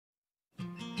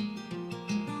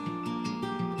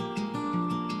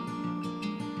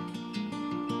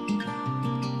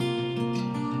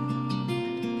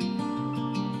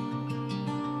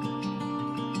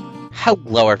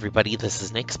Hello everybody, this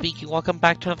is Nick speaking. Welcome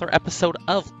back to another episode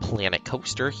of Planet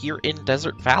Coaster here in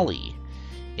Desert Valley.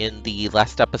 In the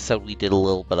last episode we did a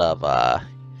little bit of,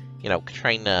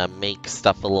 trying to make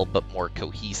stuff a little bit more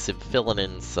cohesive, filling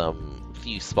in some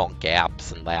few small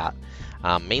gaps and that.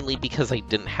 Mainly because I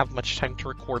didn't have much time to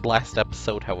record last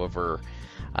episode, however,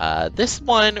 this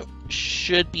one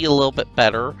should be a little bit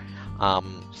better.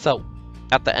 So,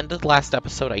 at the end of the last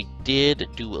episode I did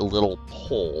do a little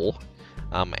poll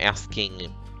asking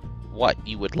what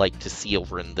you would like to see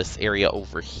over in this area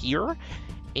over here,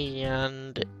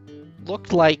 and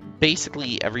looked like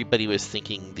basically everybody was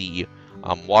thinking the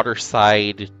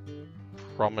waterside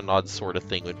promenade sort of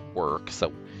thing would work.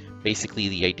 So basically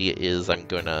the idea is I'm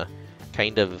gonna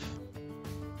kind of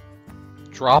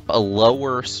drop a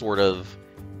lower sort of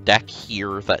deck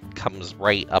here that comes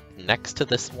right up next to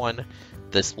this one.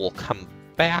 This will come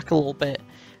back a little bit.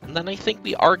 And then I think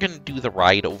we are going to do the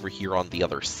ride over here on the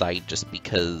other side, just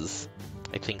because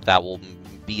I think that will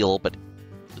be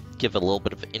give a little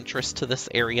bit of interest to this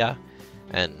area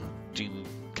and do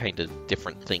kind of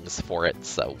different things for it.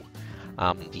 So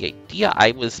the idea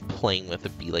I was playing with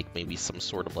would be like maybe some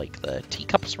sort of like the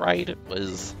teacups ride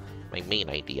was my main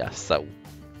idea. So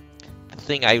the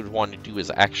thing I would want to do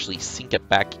is actually sink it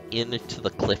back into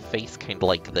the cliff face, kind of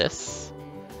like this.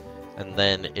 And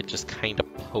then it just kind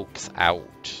of pokes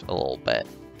out a little bit.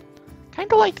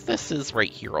 Kind of like this is right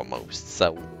here almost.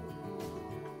 So,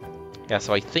 yeah,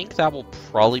 so I think that will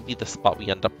probably be the spot we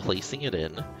end up placing it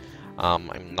in.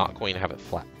 I'm not going to have it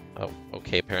flat. Oh,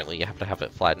 okay, apparently you have to have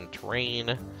it flat in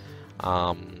terrain.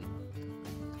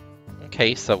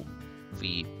 Okay, so if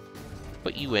we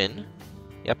put you in,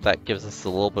 yep, that gives us a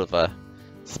little bit of a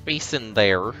space in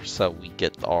there, so we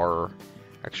get our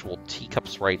actual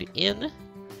teacups right in.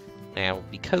 Now,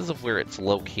 because of where it's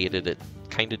located, it's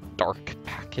kind of dark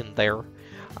back in there.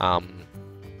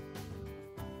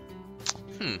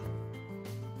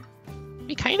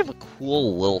 Be kind of a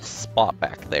cool little spot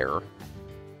back there. I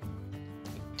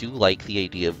do like the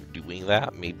idea of doing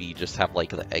that. Maybe just have like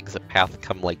the exit path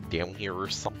come like down here or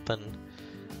something.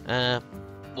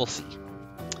 We'll see.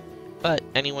 But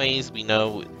anyways, we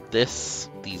know this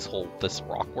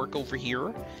rock work over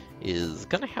here is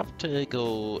gonna have to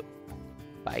go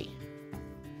bye.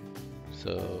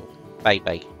 So,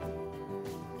 bye-bye.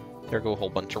 There go a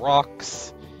whole bunch of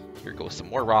rocks. Here go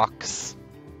some more rocks.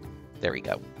 There we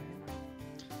go.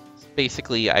 So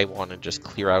basically, I want to just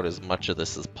clear out as much of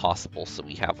this as possible so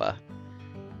we have a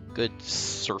good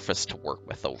surface to work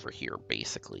with over here,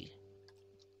 basically.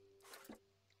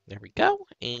 There we go.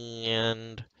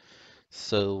 And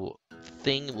so, the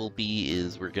thing will be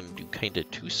is we're going to do kind of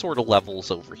two sort of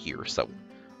levels over here. So,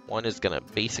 one is going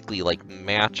to basically like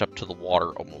match up to the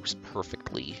water almost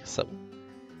perfectly. So,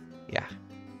 yeah,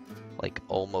 like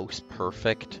almost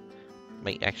perfect.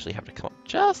 Might actually have to come up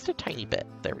just a tiny bit.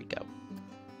 There we go.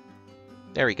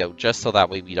 There we go, just so that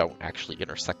way we don't actually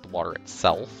intersect the water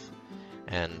itself.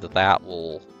 And that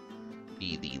will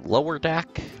be the lower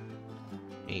deck.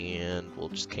 And we'll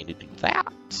just kind of do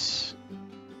that.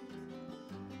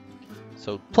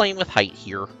 So playing with height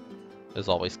here is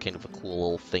always kind of a cool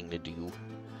little thing to do.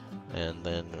 And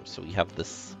then, so we have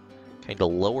this kind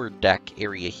of lower deck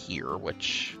area here,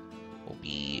 which will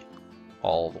be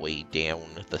all the way down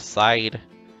the side.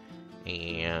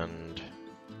 And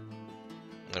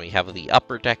then we have the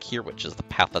upper deck here, which is the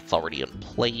path that's already in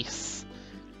place.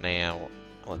 Now,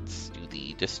 let's do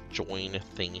the disjoin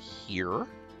thing here.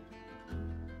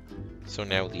 So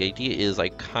now the idea is I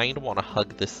kind of want to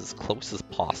hug this as close as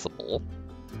possible.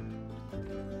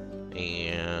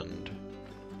 And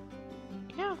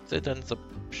it ends up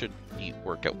should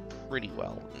work out pretty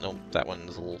well. Nope, that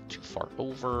one's a little too far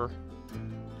over.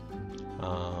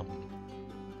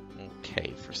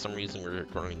 Okay, for some reason we're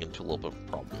running into a little bit of a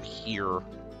problem here.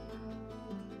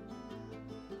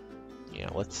 Yeah,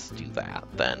 let's do that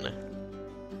then.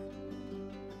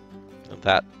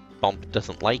 That bump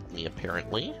doesn't like me,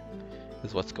 apparently,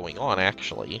 is what's going on,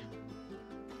 actually.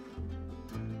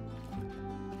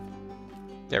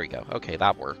 There we go. Okay,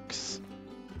 that works.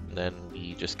 And then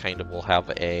we just kind of will have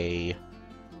a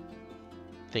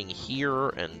thing here,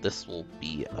 and this will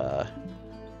be well,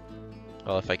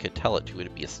 if I could tell it to,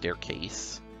 it'd be a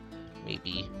staircase,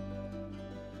 maybe.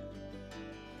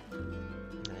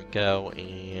 There we go,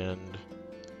 and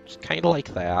just kind of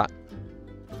like that.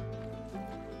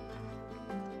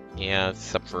 Yeah,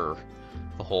 except for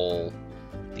the whole...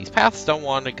 These paths don't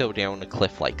want to go down a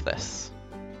cliff like this.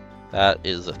 That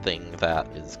is a thing that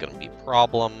is going to be a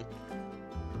problem.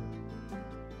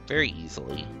 Very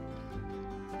easily.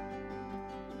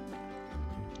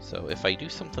 So if I do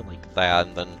something like that,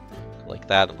 and then like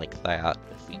that and like that.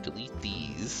 If we delete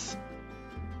these,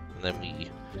 and then we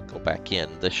go back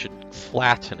in, this should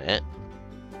flatten it.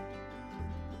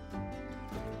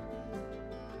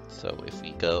 So if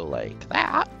we go like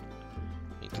that,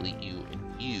 we delete you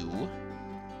and you,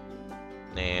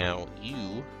 now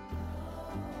you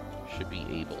should be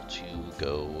able to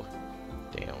go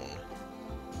down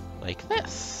like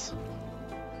this.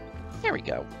 There we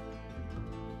go.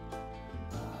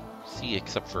 See,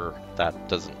 except for that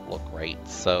doesn't look right,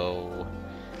 so...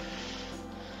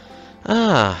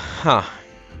 I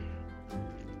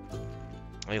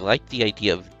like the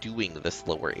idea of doing this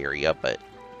lower area, but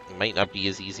it might not be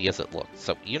as easy as it looks.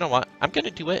 So, you know what? I'm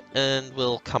gonna do it, and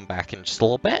we'll come back in just a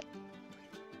little bit.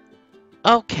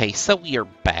 Okay, so we are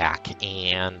back,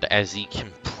 and as you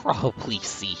can probably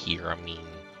see here, I mean,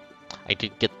 I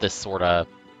did get this sort of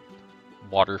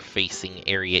water-facing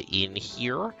area in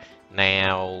here.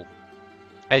 Now,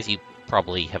 as you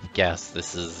probably have guessed,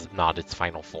 this is not its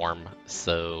final form,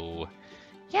 so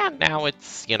yeah, now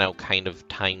it's, you know, kind of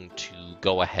time to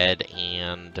go ahead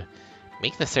and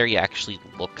make this area actually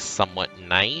look somewhat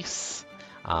nice.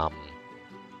 I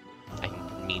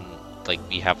mean, like,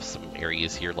 we have some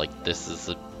areas here, like this is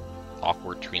an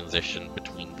awkward transition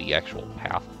between the actual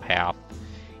path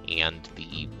and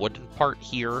the wooden part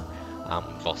here.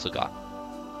 We've also got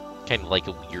kind of like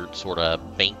a weird sort of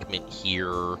embankment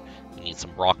here. We need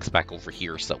some rocks back over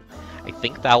here, so I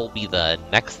think that will be the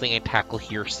next thing I tackle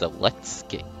here, so let's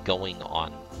get going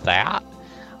on that.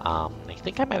 I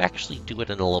think I might actually do it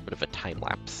in a little bit of a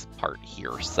time-lapse part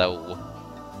here, so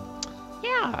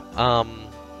yeah,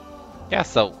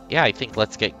 I think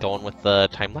let's get going with the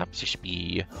time-lapse. It should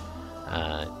be,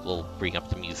 we'll bring up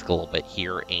the music a little bit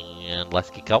here, and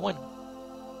let's get going.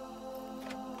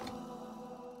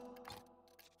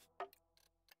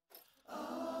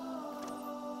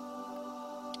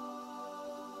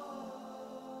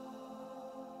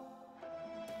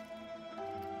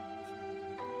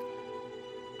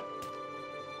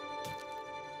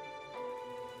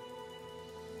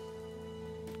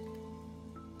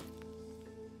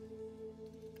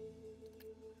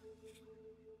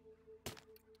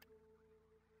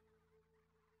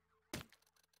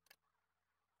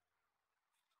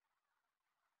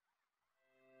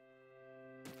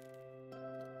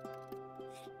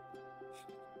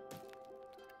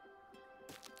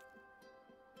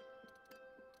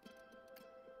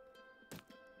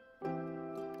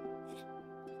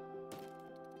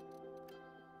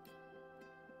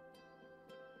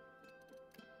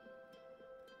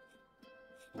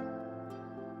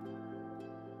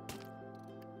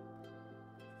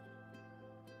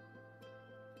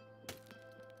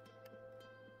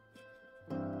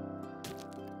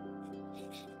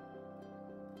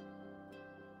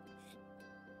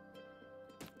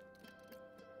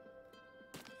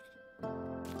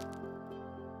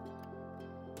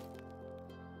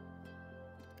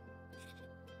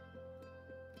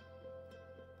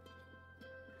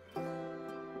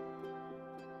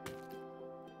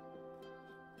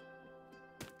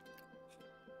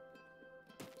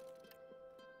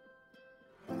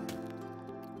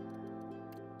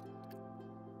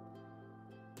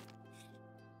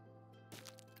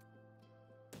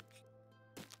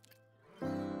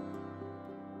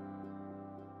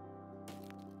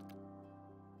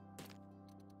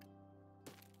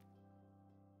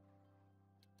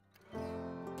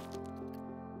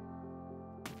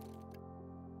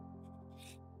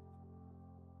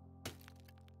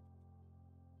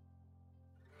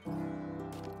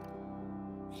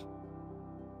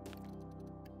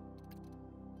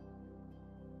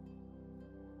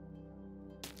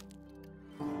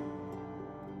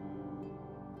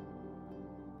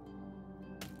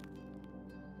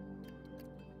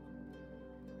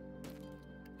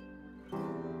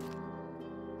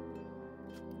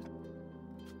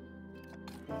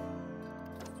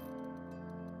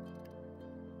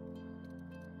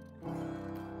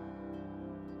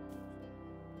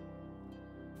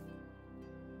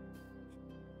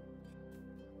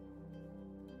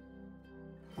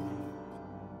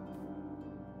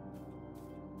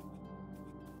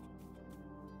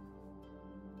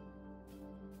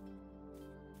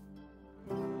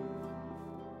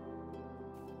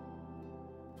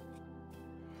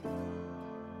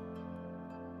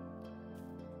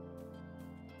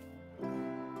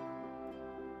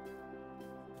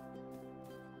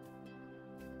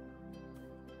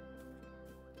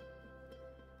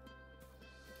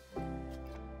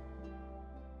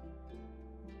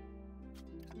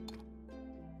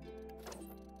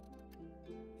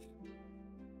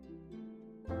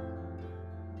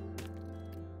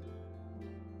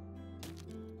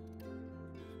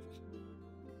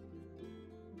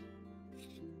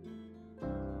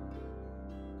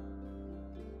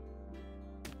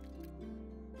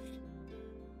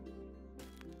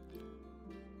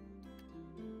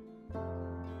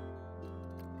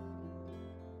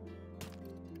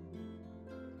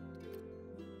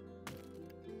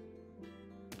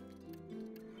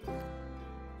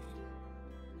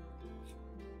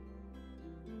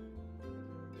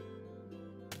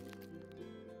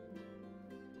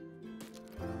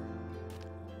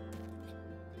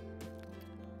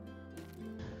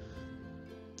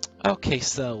 Okay,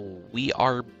 so we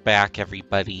are back,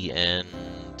 everybody, and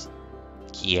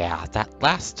yeah, that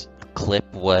last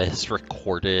clip was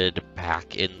recorded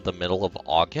back in the middle of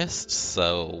August,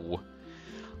 um,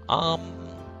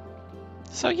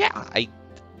 so yeah,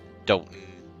 don't,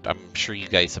 I'm sure you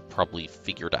guys have probably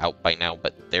figured out by now,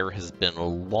 but there has been a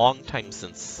long time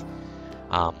since,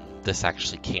 this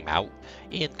actually came out,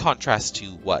 in contrast to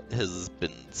what has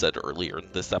been said earlier in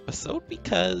this episode,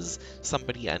 because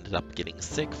somebody ended up getting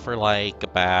sick for like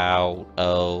about,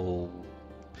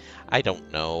 I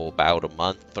don't know, about a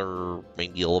month or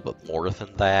maybe a little bit more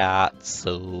than that.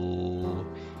 So,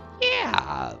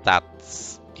 yeah,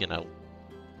 that's,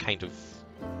 kind of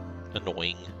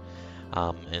annoying.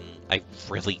 And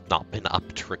I've really not been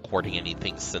up to recording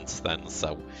anything since then.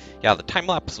 So, yeah, the time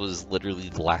lapse was literally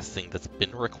the last thing that's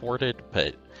been recorded.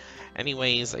 But,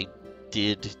 anyways, I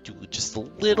did do just a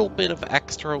little bit of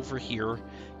extra over here,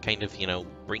 kind of,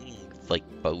 bringing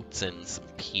like boats and some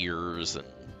piers and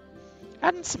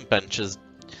adding some benches.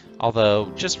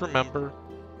 Although, just remember,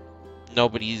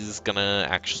 nobody's gonna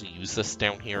actually use this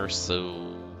down here,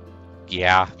 so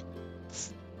yeah.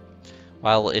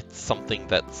 While it's something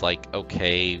that's like,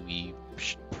 okay, we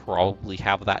should probably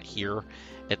have that here,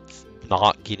 it's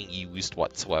not getting used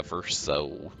whatsoever,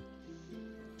 so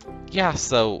yeah,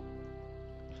 so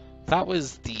that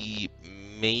was the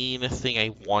main thing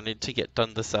I wanted to get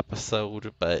done this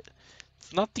episode, but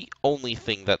it's not the only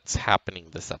thing that's happening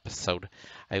this episode.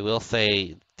 I will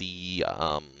say the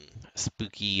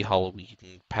spooky Halloween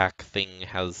pack thing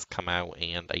has come out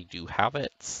and I do have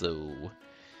it, so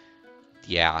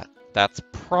yeah, that's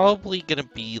probably gonna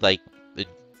be like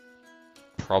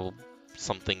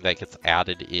something that gets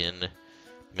added in,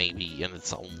 maybe in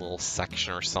its own little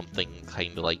section or something,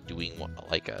 kind of like doing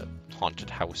like a haunted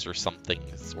house or something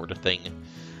sort of thing.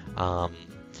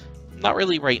 Not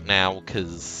really right now,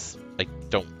 because I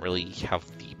don't really have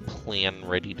the plan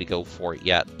ready to go for it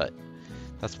yet, but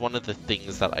that's one of the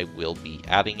things that I will be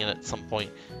adding in at some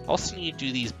point. I also need to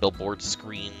do these billboard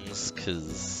screens,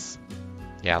 because,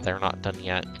 yeah, they're not done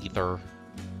yet either.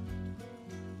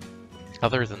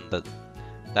 Other than that,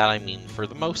 I mean, for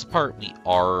the most part, we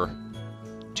are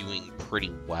doing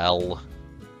pretty well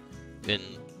in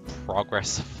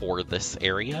progress for this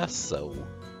area, so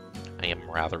I am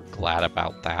rather glad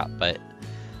about that. But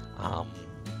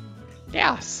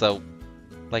yeah, so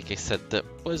like I said, that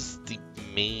was the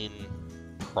main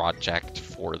project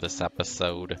for this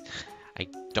episode. I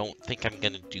don't think I'm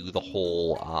gonna do the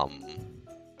whole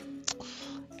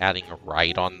adding a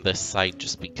ride on this side,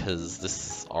 just because this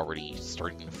is already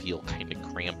starting to feel kind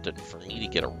of cramped, and for me to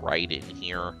get a ride in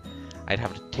here, I'd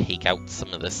have to take out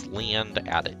some of this land,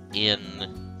 add it in,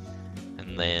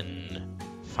 and then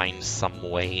find some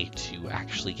way to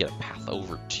actually get a path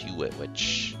over to it,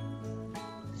 which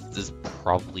is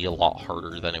probably a lot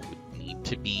harder than it would need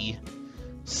to be.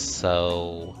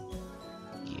 So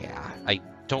yeah, I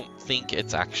don't think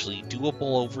it's actually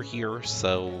doable over here,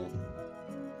 so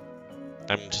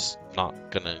I'm just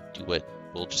not gonna do it.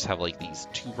 We'll just have like these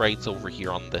two rides over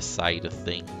here on this side of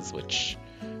things, which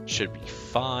should be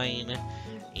fine.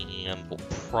 And we'll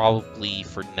probably,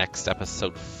 for next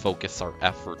episode, focus our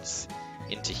efforts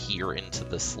into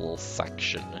this little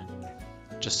section.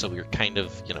 Just so we're kind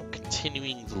of,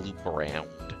 continuing the loop around.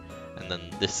 And then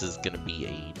this is gonna be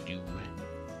a new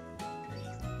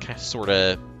kind of sort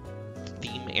of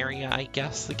theme area, I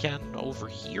guess, again, over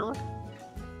here.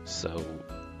 So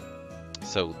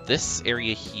this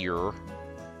area here,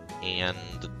 and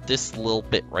this little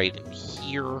bit right in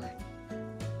here,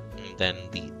 and then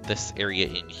this area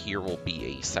in here will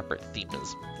be a separate theme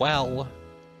as well.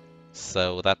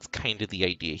 So that's kind of the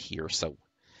idea here. So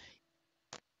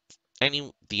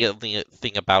the only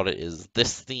thing about it is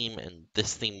this theme and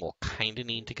this theme will kind of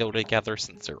need to go together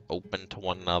since they're open to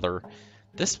one another.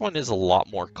 This one is a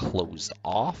lot more closed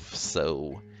off,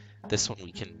 so this one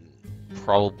we can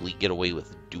probably get away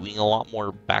with doing a lot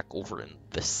more back over in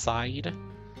this side.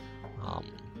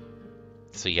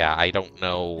 So yeah, I don't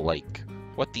know like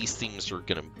what these themes are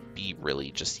gonna be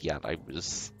really just yet. I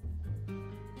was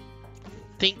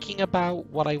thinking about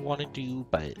what I want to do,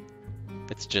 but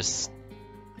it's just,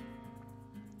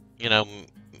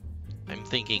 I'm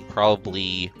thinking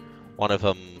probably one of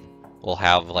them will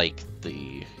have like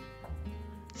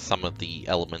some of the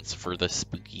elements for the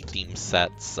spooky theme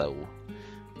set. So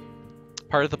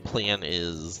part of the plan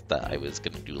is that I was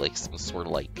gonna do like some sort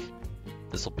of like,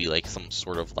 this will be like some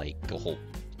sort of like a whole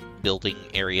building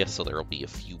area, so there will be a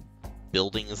few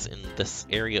buildings in this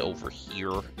area over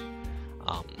here,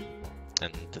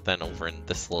 and then over in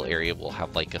this little area we'll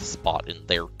have like a spot in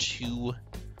there too.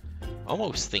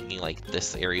 Almost thinking like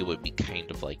this area would be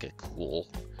kind of like a cool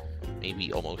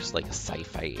maybe almost like a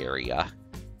sci-fi area,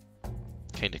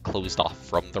 kind of closed off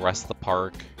from the rest of the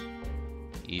park.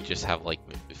 You just have like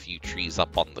a few trees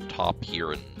up on the top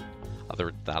here, and other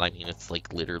than that, I mean, it's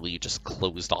like literally just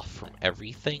closed off from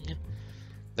everything.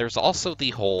 There's also the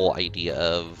whole idea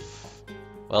of,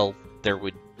 well,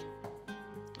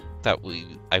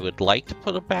 I would like to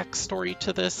put a backstory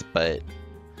to this, but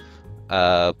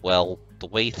well, the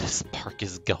way this park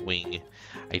is going,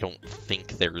 I don't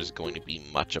think there's going to be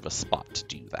much of a spot to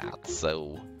do that.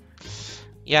 So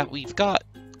yeah, we've got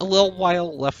a little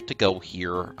while left to go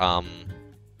here.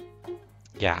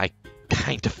 Yeah, I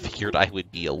kind of figured I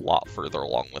would be a lot further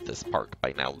along with this park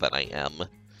by now than I am.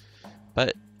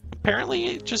 But apparently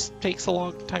it just takes a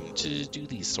long time to do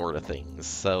these sort of things.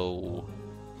 So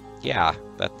yeah,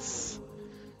 that's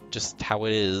just how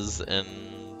it is, and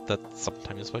that's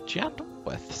sometimes what you end up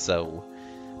with. So,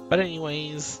 but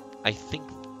anyways, I think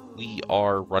we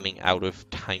are running out of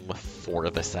time for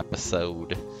this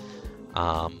episode.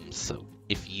 So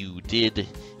if you did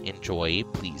enjoy,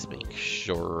 please make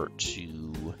sure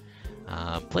to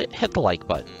hit the like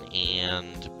button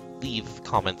and leave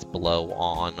comments below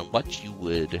on what you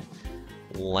would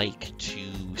like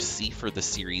to see for the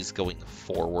series going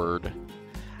forward.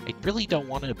 I really don't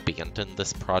want to abandon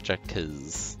this project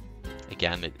because,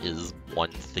 again, it is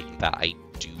one thing that I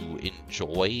do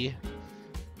enjoy.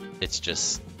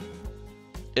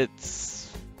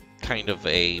 It's kind of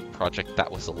a project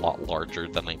that was a lot larger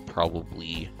than I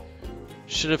probably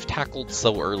should have tackled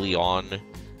so early on,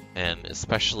 and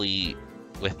especially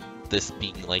with this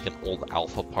being like an old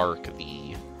alpha park,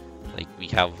 we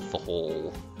have the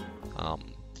whole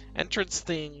entrance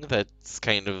thing that's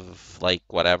kind of like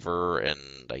whatever, and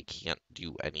I can't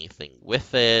do anything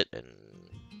with it, and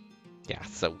yeah,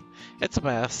 so it's a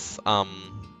mess.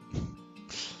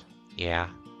 Yeah,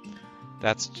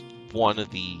 that's one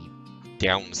of the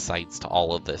downsides to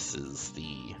all of this, is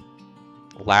the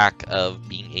lack of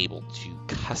being able to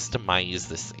customize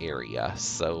this area.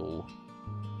 So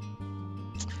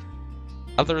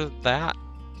other than that,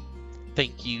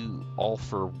 thank you all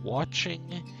for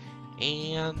watching,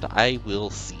 and I will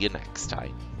see you next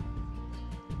time.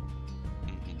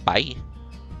 Bye.